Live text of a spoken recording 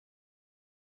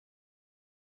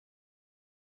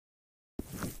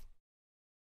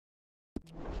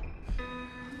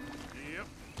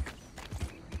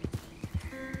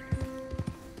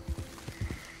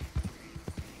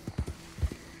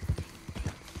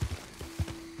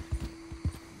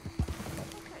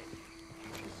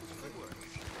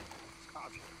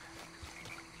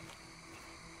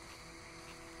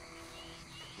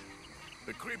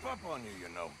creep up on you, you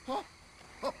know.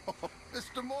 Huh?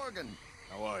 Mr. Morgan.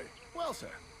 How are you? Well, sir,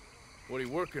 What are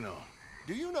you working on?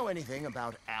 do you know anything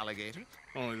about alligators?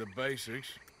 Only the basics.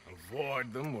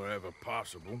 Avoid them wherever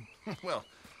possible. Well,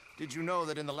 did you know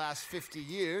that in the last 50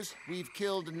 years, we've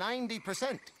killed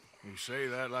 90%? You say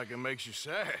that like it makes you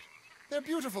sad. They're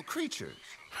beautiful creatures.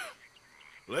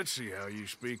 Let's see how you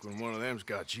speak when one of them's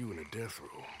got you in a death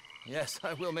row. Yes,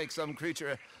 I will make some creature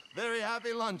a very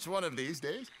happy lunch one of these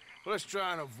days. Let's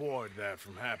try and avoid that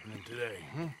from happening today,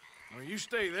 huh? When you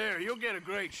stay there, you'll get a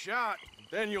great shot,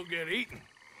 then you'll get eaten.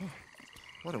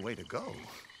 What a way to go.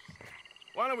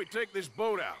 Why don't we take this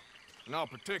boat out, and I'll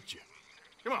protect you.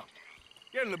 Come on,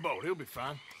 get in the boat, he'll be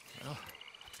fine. Well,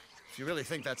 if you really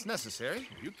think that's necessary.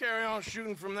 If you carry on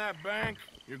shooting from that bank,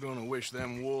 you're gonna wish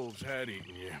them wolves had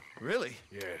eaten you. Really?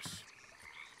 Yes.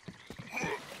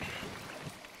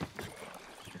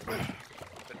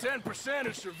 The 10%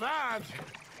 who survived,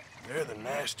 they're the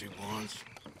nasty ones.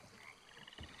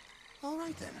 All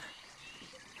right, then.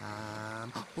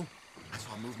 Oh, I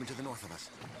saw movement to the north of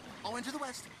us. Oh, and to the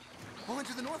west. Oh, and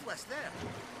to the northwest, there.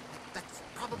 That's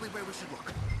probably where we should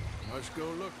look. Let's go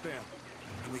look then.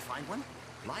 Can we find one?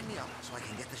 Line me up so I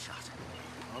can get the shot.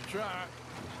 I'll try.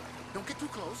 Don't get too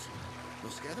close.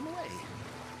 We'll scare them away.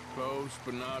 Close,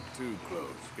 but not too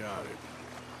close. Got it.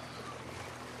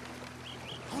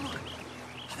 Oh, look.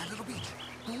 Oh, that little beach.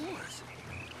 Moors.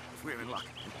 If we're in luck,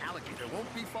 an alligator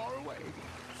won't be far away.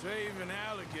 Saving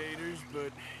alligators,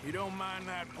 but you don't mind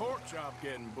that pork chop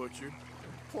getting butchered.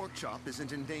 Pork chop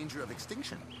isn't in danger of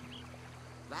extinction.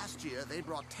 Last year, they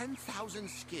brought 10,000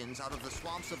 skins out of the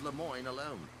swamps of Lemoyne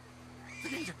alone. The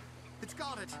gator! It's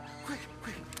got it! Quick,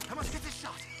 quick! I must get this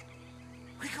shot!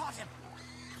 We caught him!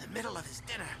 In the middle of his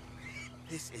dinner.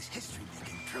 This is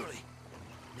history-making, truly.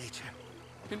 Nature,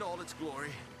 in all its glory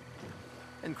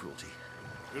and cruelty.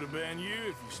 Could have been you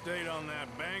if you stayed on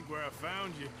that bank where I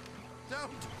found you.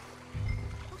 Don't!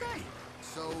 Okay,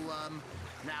 so,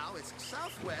 now it's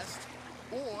southwest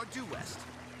or due west.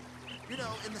 You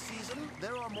know, in the season,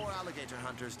 there are more alligator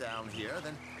hunters down here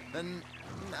than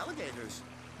alligators.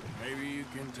 Maybe you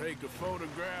can take a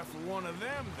photograph of one of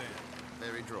them then.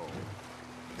 Very droll.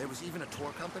 There was even a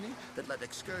tour company that let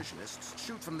excursionists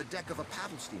shoot from the deck of a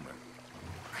paddle steamer.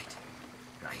 Right,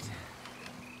 right.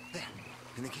 There,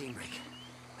 in the canebrake.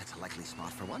 That's a likely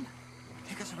spot for one.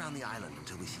 Take us around the island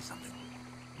until we see something.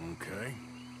 Okay.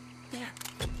 There,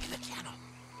 in the channel.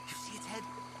 You see its head?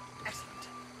 Excellent.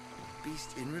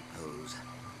 Beast in repose.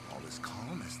 All as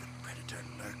calm as the predator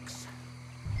lurks.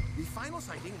 The final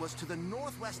sighting was to the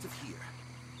northwest of here.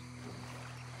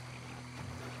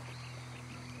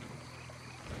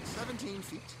 17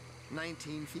 feet,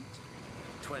 19 feet,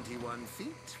 21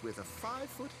 feet with a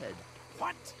 5-foot head.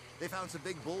 What? They found some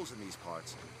big bulls in these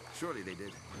parts. Surely they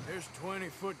did. There's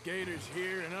 20-foot gators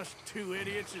here, and us two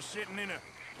idiots are sitting in a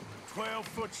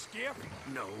 12-foot skiff?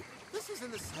 No, this is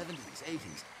in the 70s,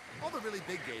 80s. All the really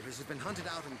big gators have been hunted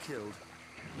out and killed.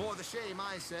 More the shame,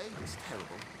 I say. It's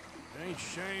terrible. Ain't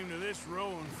shame to this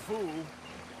rowing fool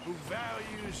who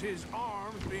values his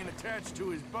arms being attached to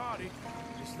his body.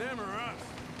 It's them or us,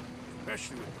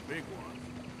 especially with the big ones.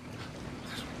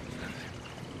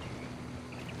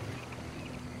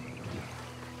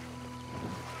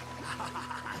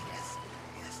 Yes,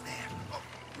 yes, there. Oh,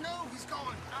 no, he's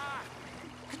gone. Ah!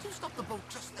 Can you stop the boat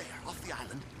just there, off the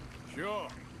island? Sure.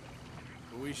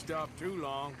 If we stop too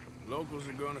long, locals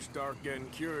are gonna start getting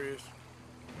curious.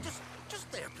 Just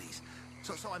there, please.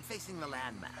 So I'm facing the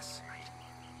landmass. Right.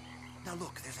 Now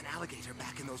look, there's an alligator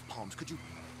back in those palms. Could you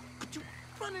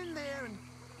run in there and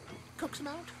coax him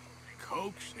out?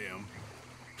 Coax him?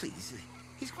 Please,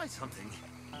 he's quite something.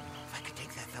 If I could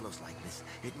take that fellow's likeness,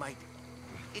 it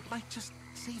might just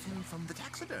save him from the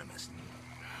taxidermist.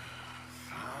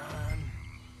 Fine.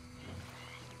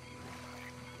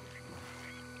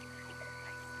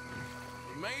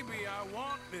 Maybe I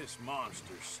want this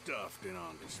monster stuffed and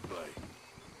on display.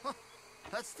 Huh,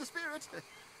 that's the spirit.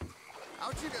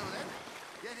 Out you go then.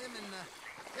 Get him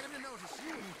to notice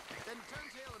you, and then turn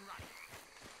tail and run.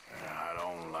 I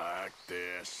don't like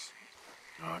this.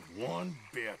 Not one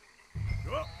bit.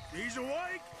 Oh, he's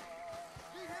awake!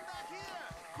 Lead him back here!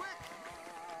 Quick!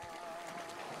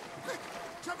 Quick!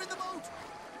 Jump in the boat!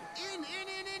 In!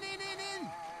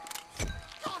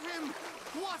 Got him!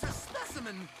 What a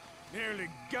specimen! Nearly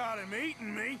got him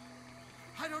eating me.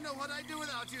 I don't know what I'd do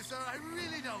without you, sir. I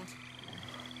really don't.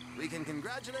 We can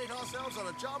congratulate ourselves on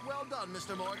a job well done,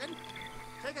 Mr. Morgan.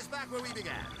 Take us back where we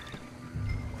began.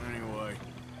 Anyway,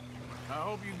 I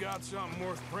hope you got something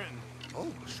worth printing. Oh,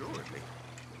 assuredly.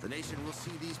 The nation will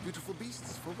see these beautiful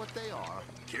beasts for what they are.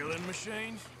 Killing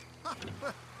machines?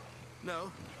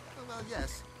 No, Well,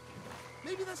 yes.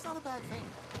 Maybe that's not a bad thing.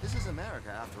 This is America,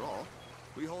 after all.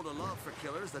 We hold a love for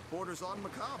killers that borders on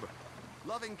macabre.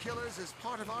 Loving killers is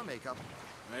part of our makeup.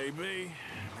 Maybe,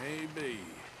 maybe.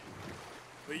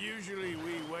 But usually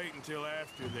we wait until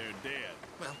after they're dead.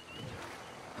 Well,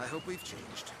 I hope we've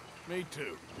changed. Me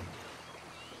too.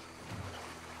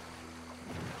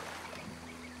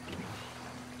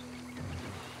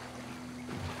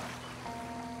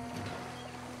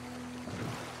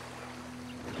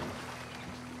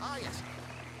 Ah, yes.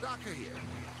 Doctor here.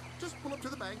 Just pull up to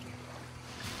the bank.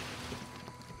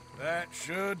 That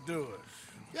should do us.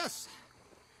 Yes.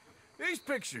 These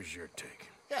pictures you're taking,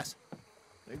 Yes.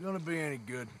 they gonna be any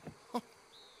good?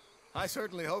 I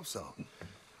certainly hope so.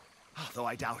 Though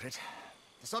I doubt it.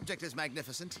 The subject is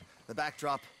magnificent, the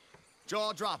backdrop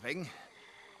jaw-dropping,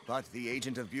 but the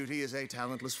agent of beauty is a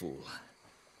talentless fool.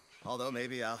 Although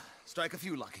maybe I'll strike a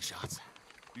few lucky shots.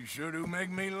 You sure do make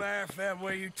me laugh that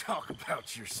way you talk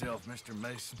about yourself, Mr.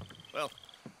 Mason. Well,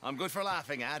 I'm good for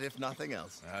laughing at, if nothing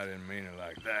else. I didn't mean it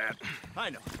like that. I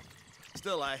know.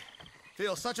 Still, I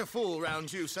feel such a fool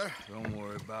round you, sir. Don't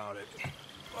worry about it.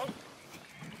 Oh.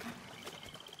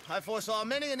 I foresaw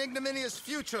many an ignominious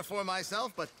future for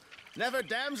myself, but never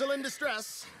damsel in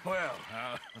distress. Well,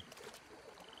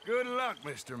 good luck,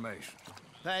 Mr. Mason.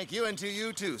 Thank you, and to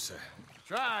you too, sir.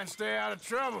 Try and stay out of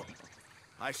trouble.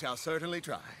 I shall certainly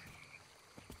try.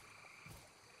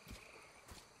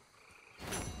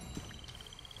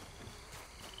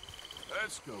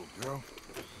 Let's go, girl.